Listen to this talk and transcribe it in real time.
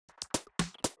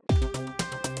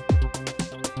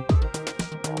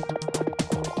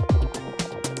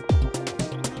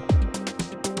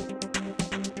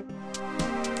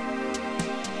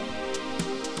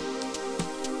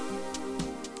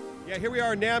here we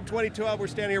are, Namm 2012. We're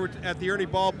standing here at the Ernie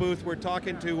Ball booth. We're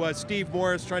talking to Steve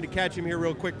Morse, trying to catch him here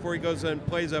real quick before he goes and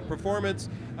plays a performance.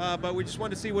 But we just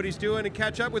wanted to see what he's doing and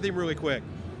catch up with him really quick.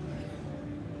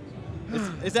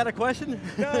 Is that a question?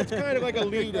 No, it's kind of like a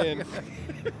lead-in.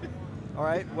 All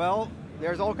right. Well,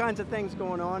 there's all kinds of things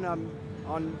going on. I'm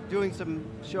on doing some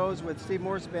shows with Steve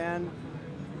Morse Band.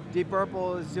 Deep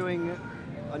Purple is doing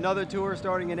another tour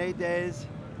starting in 8 days.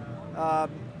 Got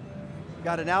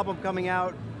an album coming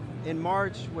out in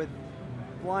March with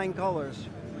Flying Colors.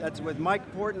 That's with Mike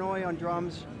Portnoy on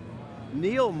drums,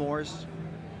 Neil Morse,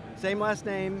 same last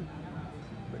name,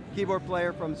 keyboard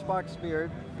player from Spock's Beard.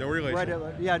 No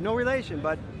relation. Yeah, no relation,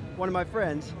 but one of my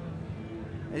friends.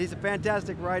 And he's a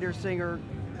fantastic writer, singer,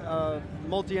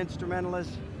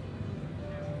 multi-instrumentalist.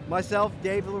 Myself,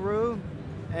 Dave LaRue,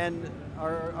 and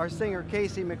our singer,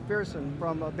 Casey McPherson,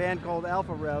 from a band called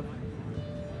Alpha Rev,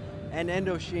 and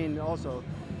Endosheen also.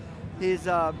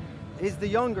 He's the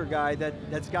younger guy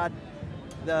that's got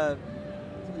a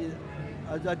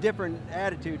different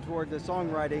attitude toward the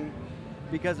songwriting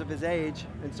because of his age,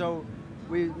 and so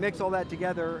we mix all that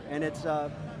together, and it's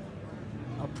a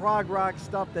prog rock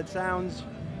stuff that sounds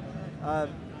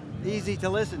easy to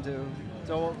listen to.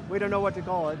 So we don't know what to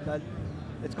call it, but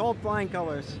it's called Flying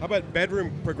Colors. How about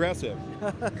bedroom progressive?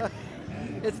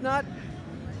 It's not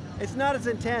as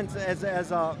intense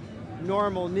as a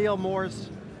normal Neil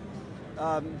Morse,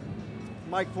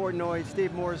 Mike Portnoy,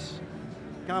 Steve Morse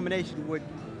combination would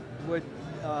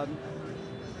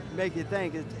make you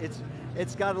think.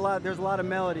 It's got a lot. There's a lot of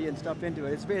melody and stuff into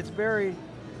it.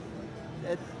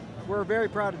 We're very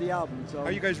proud of the album. So. How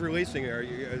are you guys releasing it? Are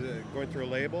you going through a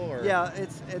label or? Yeah,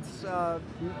 it's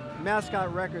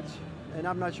Mascot Records, and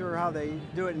I'm not sure how they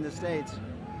do it in the States.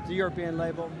 It's a European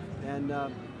label, and.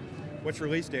 What's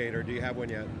release date, or do you have one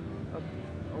yet?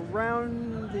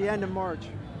 Around the end of March.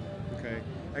 Okay,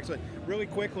 excellent. Really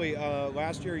quickly,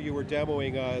 last year you were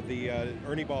demoing the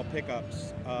Ernie Ball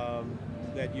pickups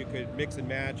that you could mix and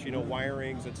match,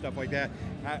 wirings and stuff like that.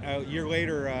 A year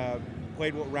later,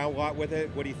 played around a lot with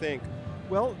it. What do you think?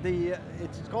 Well,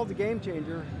 it's called the Game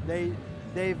Changer.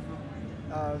 They've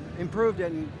improved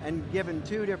it and given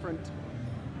two different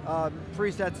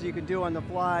presets you can do on the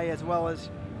fly, as well as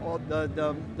all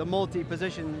the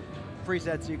multi-position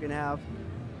presets you can have.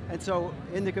 And so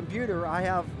in the computer, I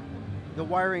have the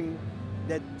wiring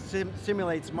that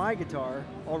simulates my guitar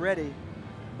already,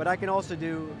 but I can also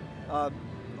do a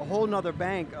whole nother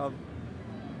bank of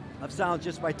sounds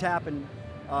just by tapping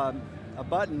a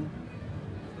button,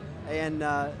 and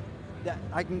that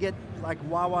I can get like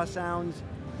wah-wah sounds,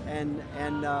 and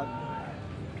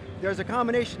there's a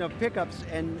combination of pickups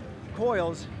and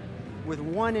coils with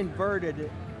one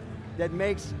inverted that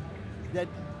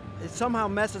it somehow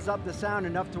messes up the sound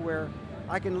enough to where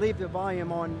I can leave the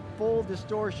volume on full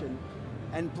distortion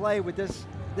and play with this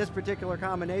particular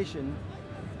combination,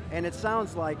 and it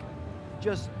sounds like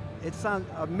it sounds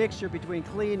a mixture between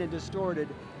clean and distorted.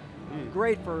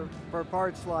 Great for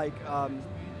parts like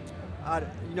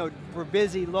for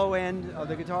busy low end of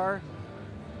the guitar,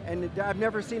 and I've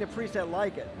never seen a preset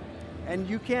like it. And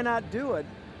you cannot do it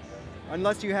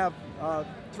unless you have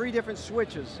 3 different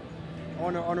switches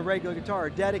on a regular guitar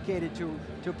dedicated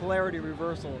to polarity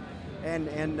reversal.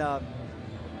 And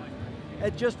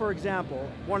just for example,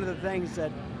 one of the things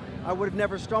that I would have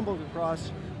never stumbled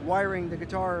across, wiring the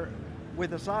guitar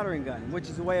with a soldering gun, which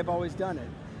is the way I've always done it.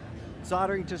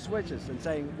 Soldering to switches and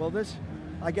saying, well,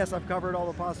 I guess I've covered all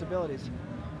the possibilities.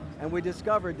 And we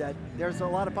discovered that there's a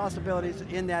lot of possibilities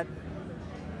in that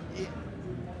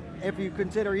if you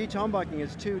consider each humbucking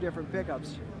as 2 different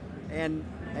pickups, and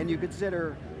you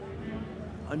consider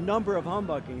a number of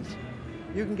humbuckings,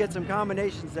 you can get some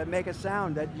combinations that make a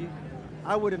sound that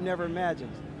I would have never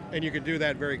imagined. And you can do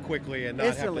that very quickly and not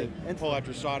instantly, have to pull out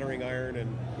your soldering iron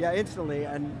and. Yeah, instantly,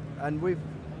 and we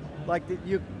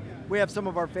have some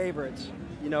of our favorites,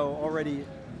 already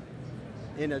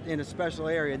in a special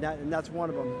area, and that's one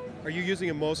of them. Are you using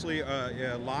it mostly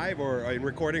live or in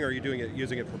recording, or are you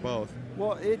using it for both?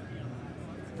 Well,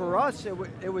 for us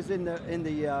it was in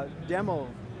the demo,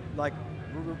 like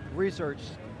research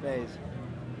phase,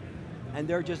 and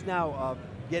they're just now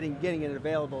getting it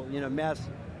available,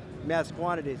 mass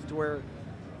quantities, to where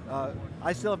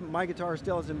my guitar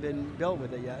still hasn't been built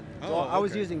with it yet. So I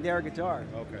was using their guitar.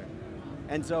 Okay.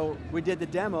 And so we did the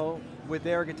demo with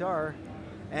their guitar,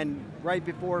 and right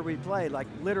before we play, like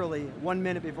literally 1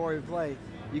 minute before we play,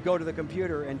 you go to the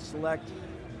computer and select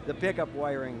the pickup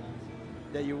wiring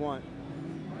that you want.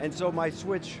 And so my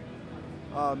switch,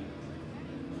 I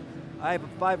have a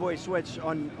 5-way switch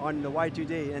on the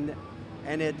Y2D,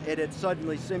 and it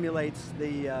suddenly simulates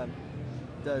the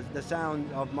the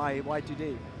sound of my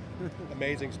Y2D.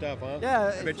 Amazing stuff, huh?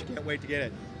 Yeah, I bet you can't wait to get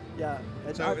it. Yeah.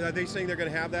 So are they saying they're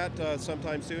going to have that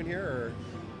sometime soon here, or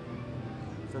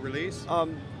for release?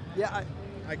 Yeah,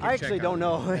 I I actually don't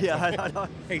know. Yeah. I don't.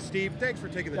 Hey, Steve, thanks for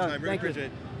taking the Yeah, time. Really thank you.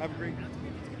 appreciate it. Have a great.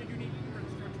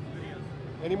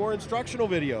 Any more instructional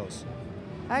videos?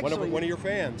 Actually, One of your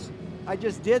fans. I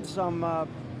just did some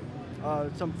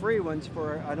free ones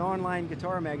for an online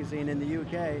guitar magazine in the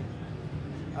UK.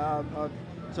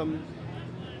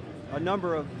 A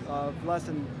number of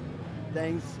lesson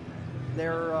things.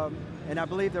 And I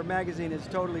believe their magazine is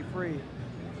totally free.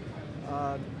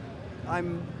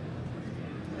 I'm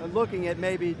looking at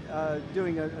maybe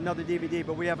doing another DVD,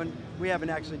 but we haven't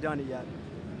actually done it yet.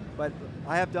 But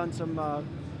I have done some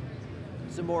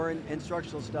more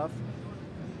instructional stuff,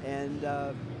 and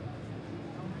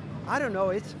I don't know.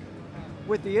 It's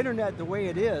with the internet the way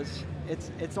it is.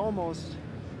 It's almost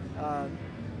I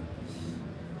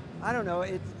don't know.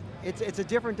 It's a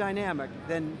different dynamic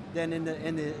than in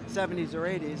the 70s or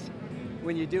 80s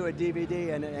when you do a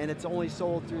DVD and it's only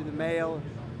sold through the mail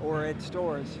or at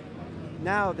stores.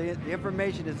 Now the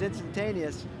information is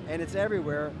instantaneous and it's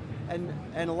everywhere, and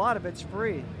a lot of it's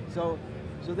free. So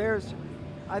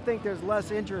I think there's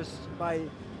less interest by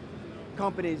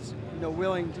companies,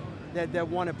 willing to, that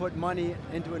want to put money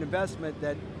into an investment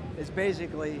that is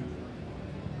basically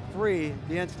free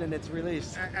the instant it's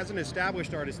released. As an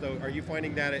established artist, though, are you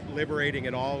finding that liberating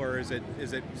at all, or is it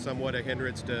somewhat a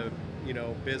hindrance to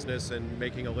business and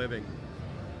making a living?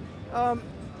 I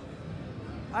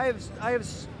have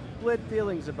split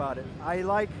feelings about it. I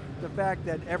like the fact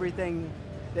that everything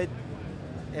that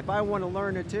if I want to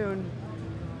learn a tune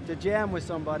to jam with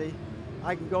somebody,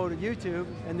 I can go to YouTube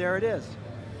and there it is.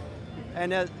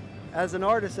 And as an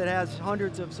artist that has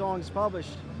hundreds of songs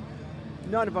published,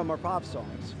 none of them are pop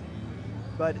songs.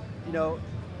 But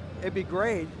it'd be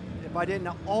great if I didn't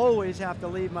always have to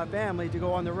leave my family to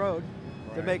go on the road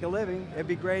to make a living. It'd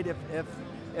be great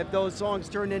if those songs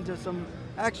turned into some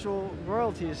actual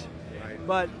royalties. Right.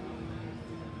 But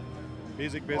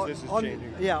music business is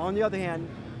changing. Yeah. On the other hand,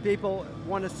 people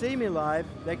want to see me live.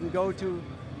 They can go to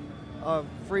a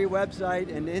free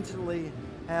website and instantly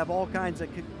have all kinds of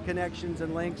connections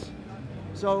and links.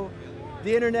 So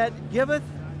the internet giveth,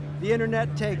 the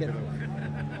internet taketh.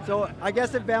 So I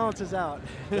guess it balances out.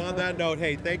 Well, on that note,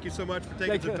 hey, thank you so much for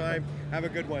taking some time. Have a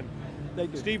good one.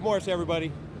 Thank you. Steve Morse,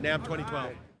 everybody. Namm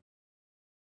 2012.